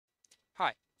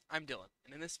Hi, I'm Dylan,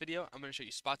 and in this video I'm going to show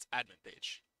you Spot's admin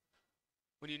page.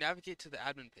 When you navigate to the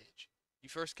admin page, you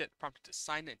first get prompted to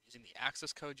sign in using the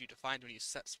access code you defined when you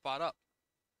set Spot up.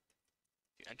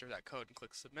 If you enter that code and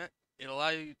click submit, it'll allow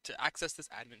you to access this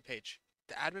admin page.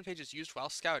 The admin page is used while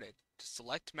scouting to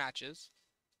select matches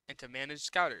and to manage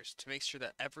scouters to make sure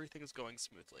that everything is going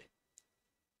smoothly.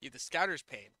 You have the scouters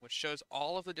pane, which shows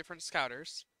all of the different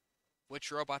scouters,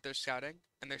 which robot they're scouting,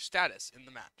 and their status in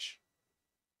the match.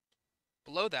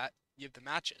 Below that, you have the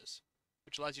matches,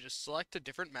 which allows you to select a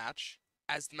different match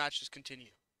as the matches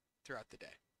continue throughout the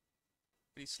day.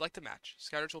 When you select a match,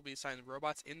 scouters will be assigned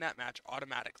robots in that match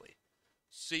automatically,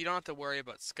 so you don't have to worry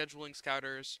about scheduling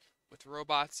scouters with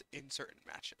robots in certain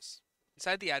matches.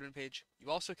 Inside the admin page,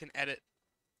 you also can edit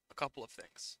a couple of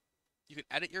things. You can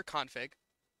edit your config,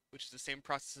 which is the same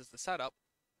process as the setup,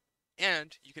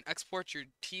 and you can export your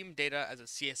team data as a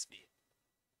CSV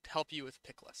to help you with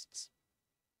pick lists.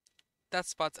 That's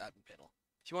Spot's admin panel.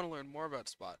 If you want to learn more about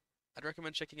Spot, I'd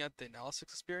recommend checking out the analysis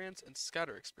experience and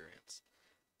scouter experience,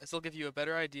 as they'll give you a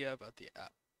better idea about the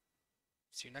app.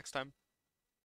 See you next time.